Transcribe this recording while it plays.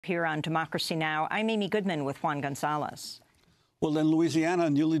Here on Democracy Now!, I'm Amy Goodman with Juan Gonzalez. Well, in Louisiana,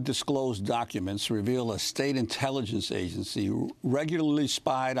 newly disclosed documents reveal a state intelligence agency regularly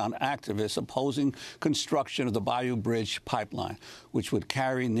spied on activists opposing construction of the Bayou Bridge pipeline, which would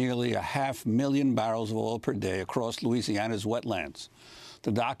carry nearly 500,000 barrels of oil per day across Louisiana's wetlands.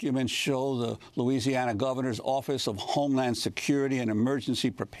 The documents show the Louisiana Governor's Office of Homeland Security and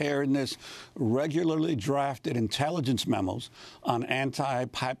Emergency Preparedness regularly drafted intelligence memos on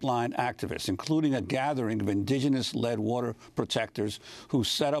anti-pipeline activists, including a gathering of indigenous-led water protectors who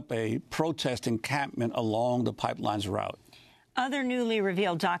set up a protest encampment along the pipeline's route. Other newly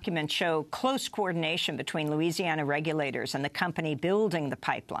revealed documents show close coordination between Louisiana regulators and the company building the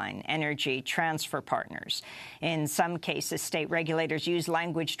pipeline, Energy Transfer Partners. In some cases, state regulators use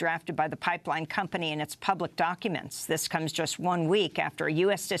language drafted by the pipeline company in its public documents. This comes just 1 week after a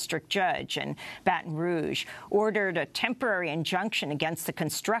U.S. district judge in Baton Rouge ordered a temporary injunction against the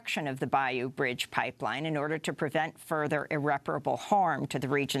construction of the Bayou Bridge pipeline in order to prevent further irreparable harm to the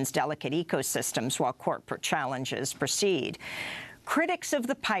region's delicate ecosystems while court challenges proceed. Critics of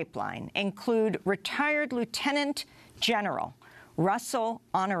the pipeline include retired Lieutenant General Russell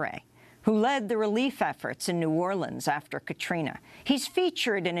Honoré, who led the relief efforts in New Orleans after Katrina. He's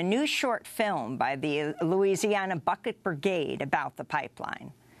featured in a new short film by the Louisiana Bucket Brigade about the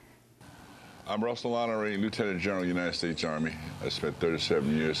pipeline. I'm Russell Honoré, Lieutenant General, United States Army. I spent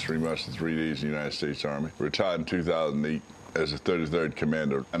 37 years, 3 months and 3 days in the United States Army. Retired in 2008 as a 33rd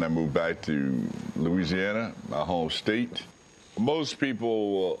Commander, and I moved back to Louisiana, my home state. Most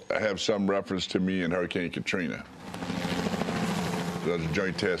people have some reference to me in Hurricane Katrina. I was a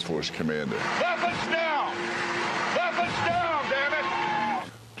Joint Task Force Commander. Weapons down! Weapons down, damn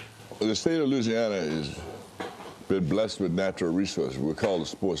it! The state of Louisiana has been blessed with natural resources. We're called a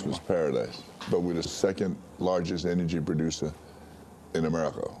sportsman's paradise, but we're the second largest energy producer in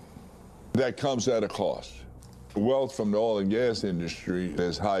America. That comes at a cost. Wealth from the oil and gas industry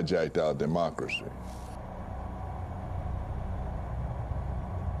has hijacked our democracy.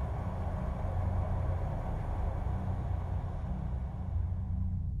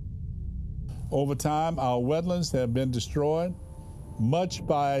 Over time, our wetlands have been destroyed, much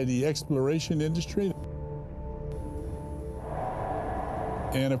by the exploration industry.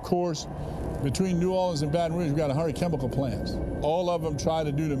 And of course, between New Orleans and Baton Rouge, we've got 100 chemical plants. All of them try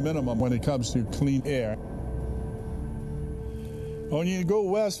to do the minimum when it comes to clean air. When you go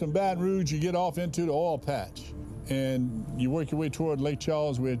west from Baton Rouge, you get off into the oil patch, and you work your way toward Lake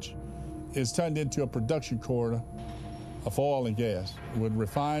Charles, which is turned into a production corridor of oil and gas with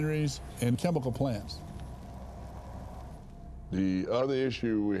refineries and chemical plants. The other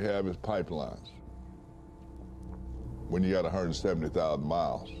issue we have is pipelines. When you got 170,000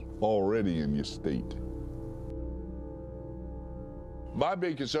 miles already in your state. My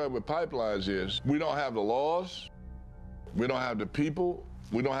big concern with pipelines is we don't have the laws, we don't have the people,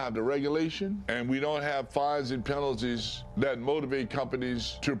 we don't have the regulation, and we don't have fines and penalties that motivate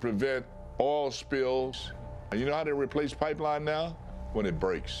companies to prevent oil spills. You know how they replace pipeline now? When it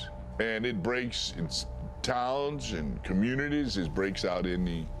breaks. And it breaks in towns and communities. It breaks out in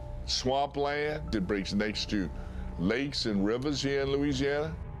the swampland. It breaks next to lakes and rivers here in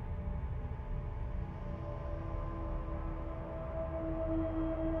Louisiana.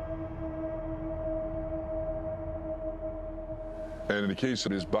 And in the case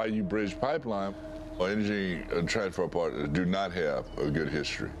of this Bayou Bridge pipeline, Energy Transfer Partners do not have a good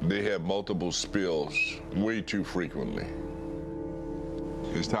history. They have multiple spills way too frequently.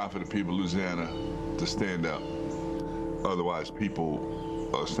 It's time for the people of Louisiana to stand up. Otherwise,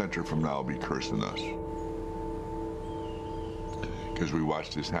 people a century from now will be cursing us. Because we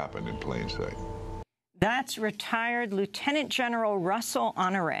watched this happen in plain sight. That's retired Lieutenant General Russell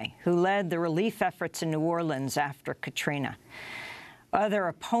Honoré, who led the relief efforts in New Orleans after Katrina. Other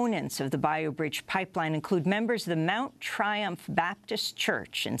opponents of the Bayou Bridge pipeline include members of the Mount Triumph Baptist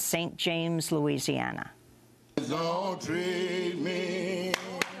Church in St. James, Louisiana. Don't treat me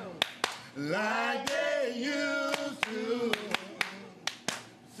like they used to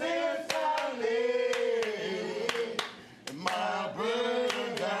since I laid my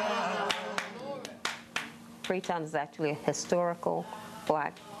burden down. Freetown is actually a historical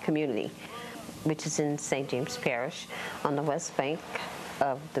black community, which is in St. James Parish on the west bank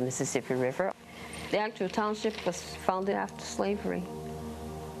of the Mississippi River. The actual township was founded after slavery.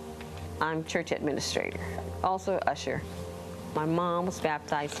 I'm church administrator, also usher. My mom was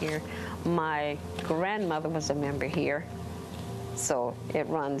baptized here. My grandmother was a member here, so it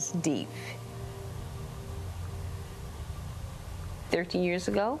runs deep. 13 years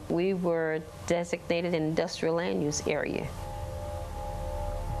ago, we were designated an industrial land use area.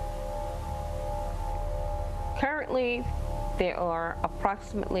 Currently, there are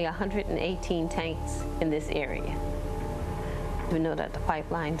approximately 118 tanks in this area. We know that the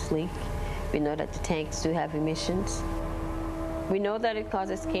pipelines leak. We know that the tanks do have emissions. We know that it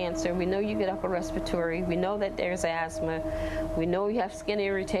causes cancer. We know you get upper respiratory. We know that there's asthma. We know you have skin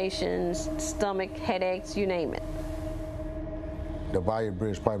irritations, stomach, headaches, you name it. The Bayou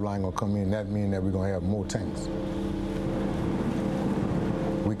Bridge pipeline gonna come in. That means that we're gonna have more tanks.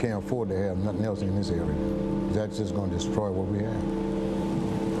 We can't afford to have nothing else in this area. That's just gonna destroy what we have.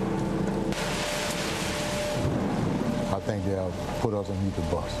 I think they'll put us underneath the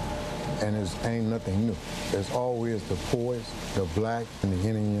bus. And it ain't nothing new. There's always the poorest, the black, and the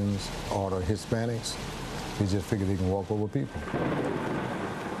Indians, or the Hispanics. They just figure they can walk over people.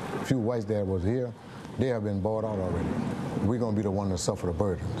 A few whites that was here, they have been bought out already. We're going to be the one to suffer the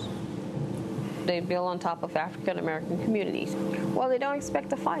burdens. They build on top of African-American communities. Well, they don't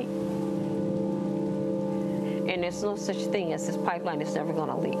expect to fight. And there's no such thing as this pipeline is never going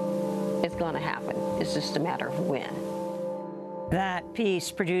to leak. It's going to happen. It's just a matter of when. That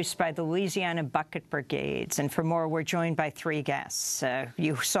piece produced by the Louisiana Bucket Brigades. And for more, we're joined by three guests.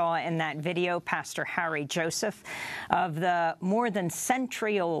 You saw in that video Pastor Harry Joseph of the more than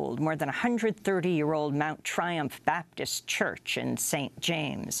century-old, more than 130-year-old Mount Triumph Baptist Church in St.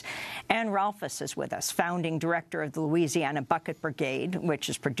 James. Ann Rolfes is with us, founding director of the Louisiana Bucket Brigade, which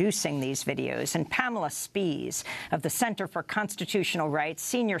is producing these videos, and Pamela Spies of the Center for Constitutional Rights,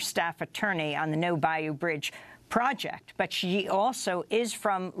 senior staff attorney on the No Bayou Bridge project, but she also is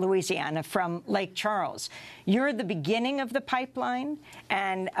from Louisiana, from Lake Charles. You're the beginning of the pipeline,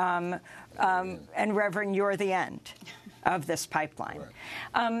 and Reverend, you're the end of this pipeline.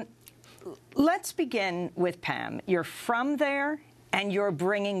 Let's begin with Pam. You're from there, and you're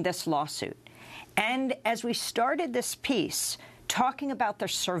bringing this lawsuit. And as we started this piece, talking about the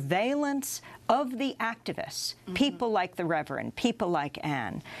surveillance of the activists, people like the Reverend, people like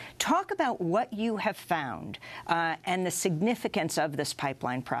Ann. Talk about what you have found and the significance of this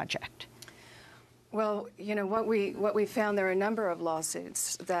pipeline project. Well, you know, what we found, there are a number of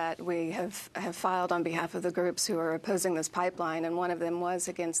lawsuits that we have filed on behalf of the groups who are opposing this pipeline, and one of them was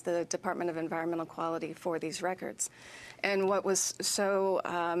against the Department of Environmental Quality for these records. And what was so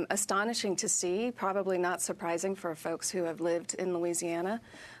astonishing to see, probably not surprising for folks who have lived in Louisiana,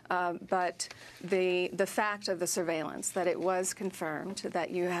 but the fact of the surveillance, that it was confirmed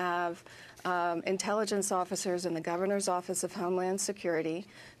that you have intelligence officers in the Governor's Office of Homeland Security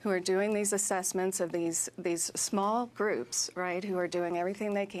who are doing these assessments of these small groups, right, who are doing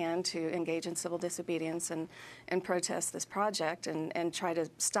everything they can to engage in civil disobedience and protest this project and try to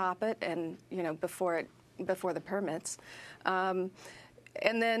stop it, and, you know, before the permits.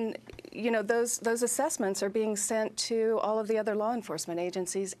 And then, you know, those assessments are being sent to all of the other law enforcement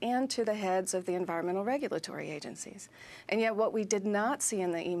agencies and to the heads of the environmental regulatory agencies. And yet what we did not see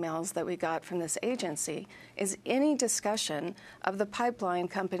in the emails that we got from this agency is any discussion of the pipeline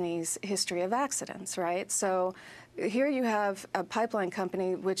company's history of accidents, right? So here you have a pipeline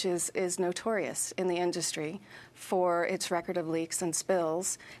company which is notorious in the industry for its record of leaks and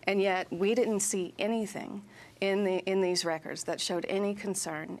spills, and yet we didn't see anything in these records that showed any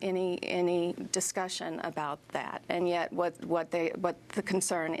concern, any discussion about that. And yet what the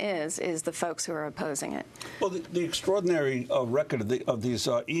concern is the folks who are opposing it. Well, the extraordinary record of these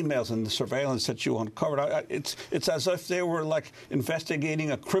emails and the surveillance that you uncovered, it's as if they were like investigating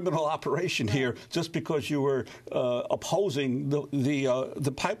a criminal operation here just because you were opposing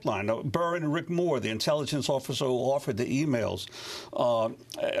the pipeline. Burr and Rick Moore, the intelligence officer who offered the emails,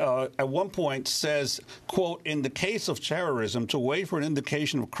 at one point says, quote, "In the case of terrorism, to wait for an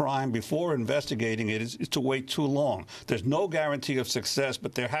indication of crime before investigating it is to wait too long. There's no guarantee of success,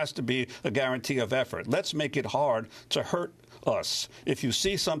 but there has to be a guarantee of effort. Let's make it hard to hurt us. If you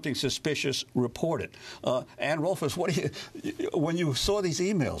see something suspicious, report it." Ann Rolfes, when you saw these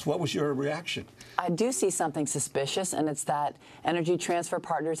emails, what was your reaction? I do see something suspicious, and it's that Energy Transfer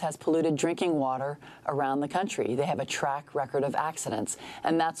Partners has polluted drinking water around the country. They have a track record of accidents,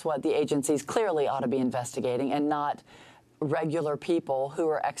 and that's what the agencies clearly ought to be investigating, and not regular people who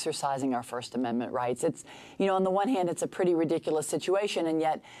are exercising our First Amendment rights. It's, you know, on the one hand, it's a pretty ridiculous situation, and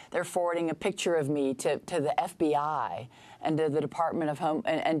yet they're forwarding a picture of me to the FBI and to the Department of Home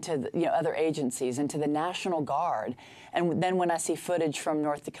and to other agencies and to the National Guard. And then when I see footage from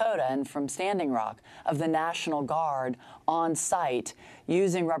North Dakota and from Standing Rock of the National Guard on site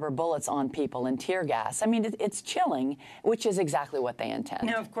using rubber bullets on people and tear gas, I mean, it's chilling, which is exactly what they intend.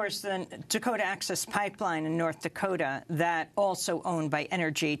 Now, of course, the Dakota Access Pipeline in North Dakota, that also owned by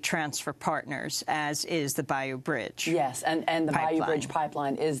Energy Transfer Partners, as is the Bayou Bridge. Yes, and the pipeline. Bayou Bridge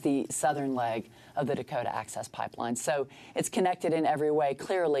pipeline is the southern leg of the Dakota Access Pipeline. So it's connected in every way,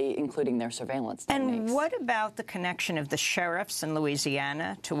 clearly, including their surveillance techniques. And what about the connection of the sheriffs in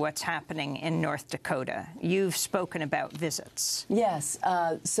Louisiana to what's happening in North Dakota? You've spoken about visits. Yes.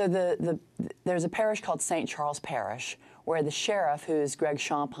 So there's a parish called St. Charles Parish, where the sheriff, who is Greg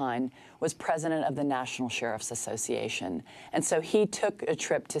Champagne, was president of the National Sheriff's Association. And so he took a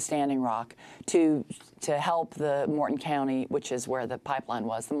trip to Standing Rock to help the Morton County, which is where the pipeline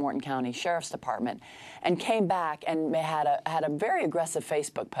was, the Morton County Sheriff's Department, and came back and had a very aggressive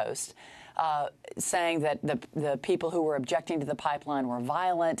Facebook post saying that the people who were objecting to the pipeline were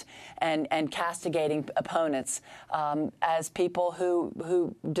violent and castigating opponents as people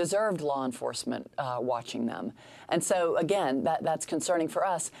who deserved law enforcement watching them. And so, again, that's concerning for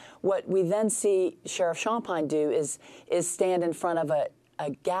us. What we then see Sheriff Champagne do is stand in front of a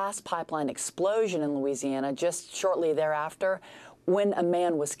gas pipeline explosion in Louisiana just shortly thereafter when a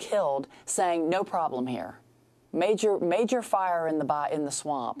man was killed, saying, no problem here. Major fire in the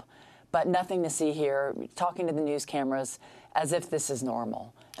swamp, but nothing to see here, talking to the news cameras as if this is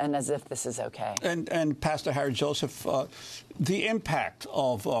normal and as if this is okay. And Pastor Harry Joseph, the impact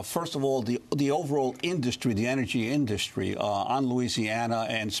of, first of all, the overall industry, the energy industry on Louisiana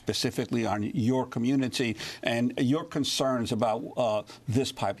and specifically on your community and your concerns about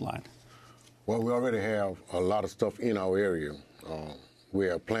this pipeline. Well, we already have a lot of stuff in our area. We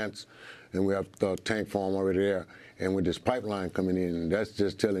have plants and we have the tank farm already there. And with this pipeline coming in, that's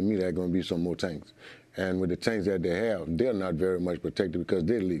just telling me there are going to be some more tanks. And with the tanks that they have, they're not very much protected because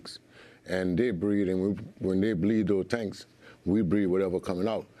they're leaks. And they breathe, and when they bleed those tanks, we breathe whatever coming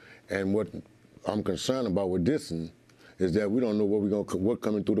out. And what I'm concerned about with this is that we don't know what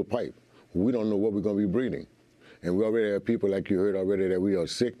coming through the pipe. We don't know what we're going to be breathing. And we already have people, like you heard already, that we are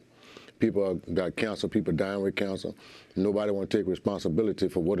sick. People got cancer, people dying with cancer. Nobody want to take responsibility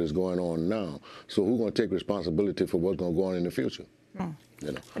for what is going on now. So who's going to take responsibility for what's going to go on in the future?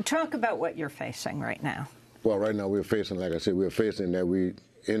 You know. Talk about what you're facing right now. Well, right now we're facing, like I said, we're facing that we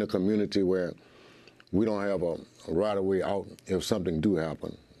in a community where we don't have a right-of-way out if something do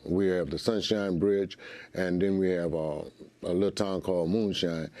happen. We have the Sunshine Bridge, and then we have a little town called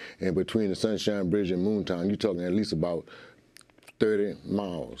Moonshine. And between the Sunshine Bridge and Moontown, you're talking at least about 30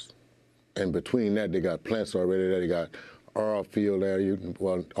 miles. And between that, they got plants already there. They got oil field there,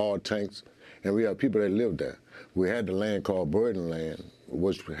 oil tanks. And we have people that live there. We had the land called Burden Land,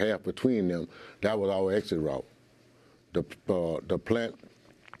 which half between them. That was our exit route. The plant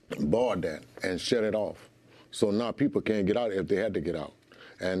barred that and shut it off. So now people can't get out if they had to get out.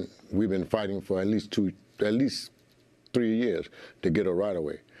 And we've been fighting for at least 3 years to get a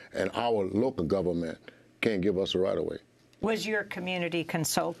right-of-way. And our local government can't give us a right-of-way. Was your community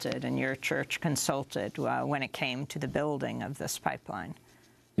consulted and your church consulted when it came to the building of this pipeline?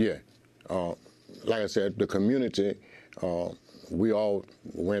 Yeah. Like I said, the community, we all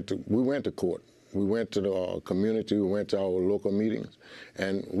went to court. We went to the community, we went to our local meetings,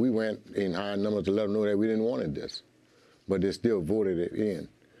 and we went in high numbers to let them know that we didn't want this. But they still voted it in.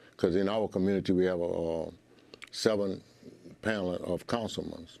 Because in our community, we have a 7 panel of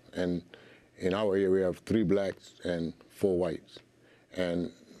councilmen. And in our area, we have 3 blacks and 4 whites.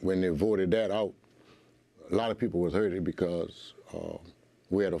 And when they voted that out, a lot of people was hurted because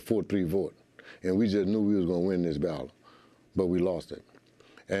we had a 4-3 vote. And we just knew we was going to win this battle, but we lost it.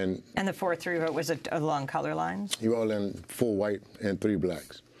 And the 4-3 vote, was it along color lines? You all in 4 white and 3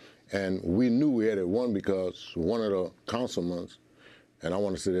 blacks. And we knew we had it won because one of the councilmen, and I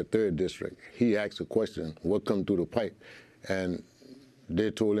want to say the 3rd district, he asked a question, what come through the pipe? And they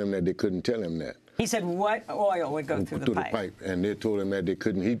told him that they couldn't tell him that. He said what oil would go through the pipe? And they told him that they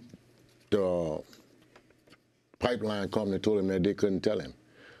couldn't, the pipeline company told him that they couldn't tell him.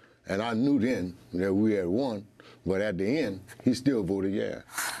 And I knew then that we had won, but at the end, he still voted yeah.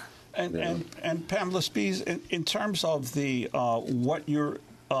 And Pamela Spies, in terms of the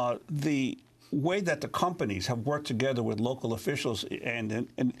the way that the companies have worked together with local officials and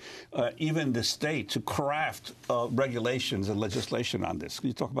even the state to craft regulations and legislation on this. Can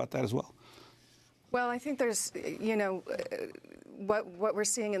you talk about that as well? Well, I think there's, what we're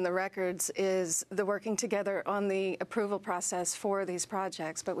seeing in the records is the working together on the approval process for these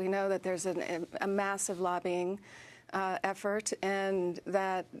projects. But we know that there's a massive lobbying effort, and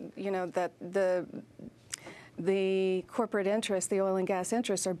that, you know, that the corporate interests, the oil and gas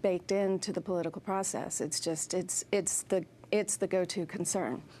interests, are baked into the political process. It's just it's the go-to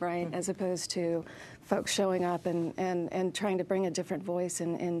concern, right? As opposed to folks showing up and trying to bring a different voice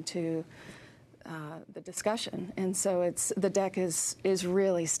into the discussion. And so the deck is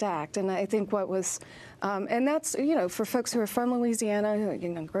really stacked. And I think what was, and that's, you know, for folks who are from Louisiana,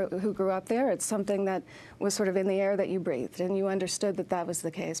 who grew up there, it's something that was sort of in the air that you breathed, and you understood that that was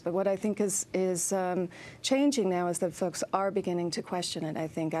the case. But what I think is changing now is that folks are beginning to question it, I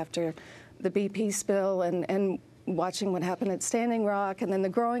think, after the BP spill and watching what happened at Standing Rock, and then the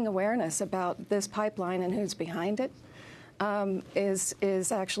growing awareness about this pipeline and who's behind it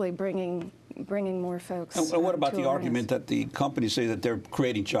is actually bringing more folks. And what about the argument that the companies say that they're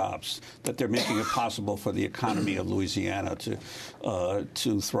creating jobs, that they're making it possible for the economy of Louisiana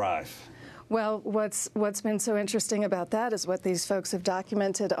to thrive? Well, what's been so interesting about that is what these folks have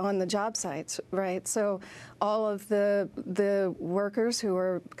documented on the job sites, right? So all of the workers who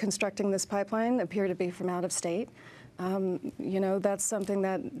are constructing this pipeline appear to be from out of state. You know, that's something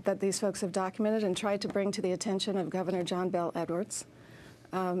that these folks have documented and tried to bring to the attention of Governor John Bel Edwards,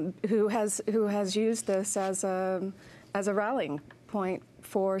 who has used this as a rallying point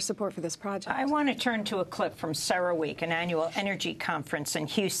for support for this project. I want to turn to a clip from CERAWeek, an annual energy conference in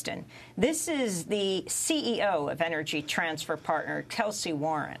Houston. This is the CEO of Energy Transfer Partner, Kelsey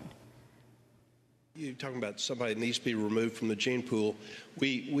Warren. You're talking about somebody that needs to be removed from the gene pool.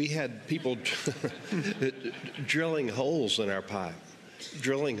 We had people drilling holes in our pipe,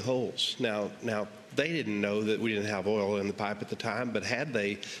 drilling holes. Now they didn't know that we didn't have oil in the pipe at the time, but had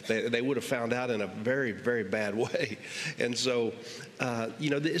they would have found out in a very, very bad way. And so, you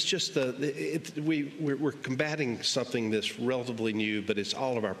know, it's just we're combating something that's relatively new, but it's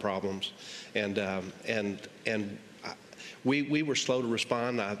all of our problems, and we were slow to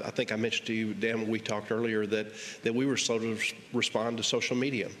respond. I think I mentioned to you, Dan, when we talked earlier, that we were slow to respond to social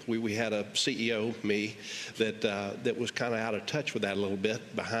media. We had a CEO, me, that was kind of out of touch with that a little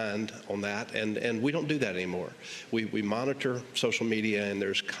bit, behind on that, and we don't do that anymore. We monitor social media, and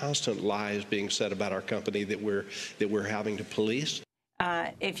there's constant lies being said about our company that we're having to police.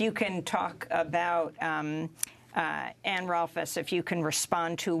 If you can talk about Ann Rolfes, if you can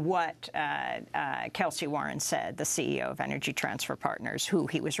respond to what Kelsey Warren said, the CEO of Energy Transfer Partners, who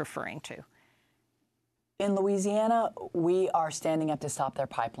he was referring to. In Louisiana, we are standing up to stop their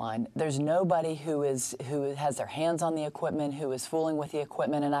pipeline. There's nobody who has their hands on the equipment, who is fooling with the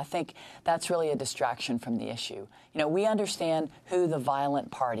equipment, and I think that's really a distraction from the issue. You know, we understand who the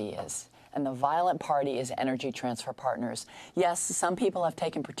violent party is. And the violent party is Energy Transfer Partners. Yes, some people have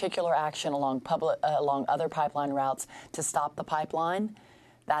taken particular action along other pipeline routes to stop the pipeline.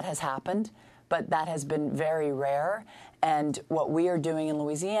 That has happened, but that has been very rare. And what we are doing in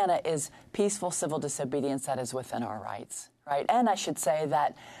Louisiana is peaceful civil disobedience that is within our rights, right? And I should say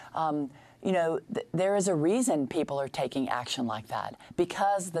that, you know, there is a reason people are taking action like that,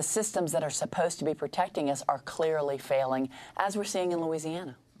 because the systems that are supposed to be protecting us are clearly failing, as we're seeing in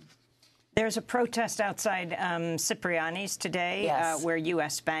Louisiana. There's a protest outside Cipriani's today, yes, where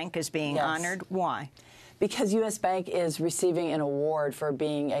U.S. Bank is being honored. Why? Because U.S. Bank is receiving an award for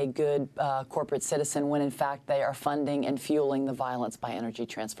being a good corporate citizen when, in fact, they are funding and fueling the violence by Energy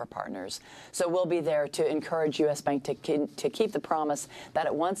Transfer Partners. So we'll be there to encourage U.S. Bank to keep the promise that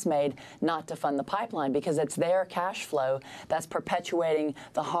it once made, not to fund the pipeline, because it's their cash flow that's perpetuating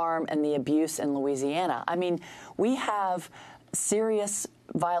the harm and the abuse in Louisiana. I mean, we have serious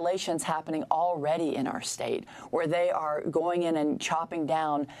violations happening already in our state, where they are going in and chopping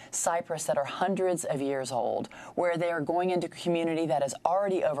down cypress that are hundreds of years old, where they are going into a community that is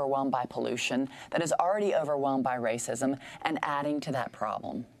already overwhelmed by pollution, that is already overwhelmed by racism, and adding to that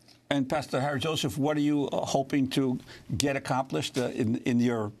problem. And Pastor Harry Joseph, what are you hoping to get accomplished in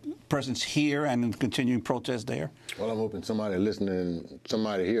your presence here and in continuing protest there? Well, I'm hoping somebody listening,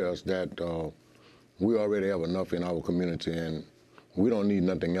 somebody hear us, that we already have enough in our community, and we don't need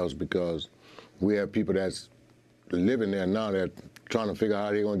nothing else, because we have people that's living there now that trying to figure out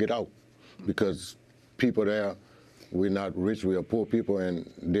how they're going to get out. Because people there, we're not rich, we are poor people, and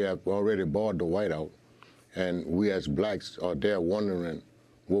they have already bought the white out. And we as blacks are there wondering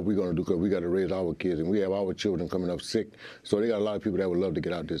what we're going to do, because we got to raise our kids, and we have our children coming up sick. So they got a lot of people that would love to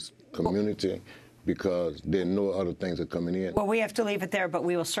get out this community. because there are no other things that are coming in. Well, we have to leave it there, but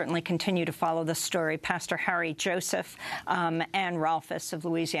we will certainly continue to follow this story. Pastor Harry Joseph, Ann Rolfes of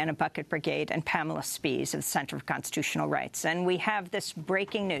Louisiana Bucket Brigade, and Pamela Spies of the Center for Constitutional Rights. And we have this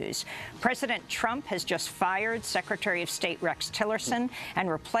breaking news. President Trump has just fired Secretary of State Rex Tillerson and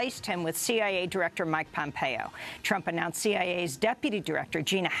replaced him with CIA Director Mike Pompeo. Trump announced CIA's Deputy Director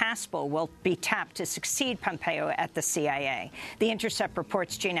Gina Haspel will be tapped to succeed Pompeo at the CIA. The Intercept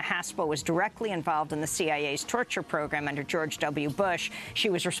reports Gina Haspel was directly involved in the CIA's torture program under George W. Bush. She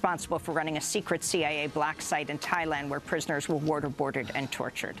was responsible for running a secret CIA black site in Thailand where prisoners were waterboarded and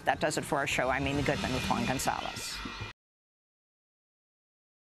tortured. That does it for our show. I'm Amy Goodman with Juan Gonzalez.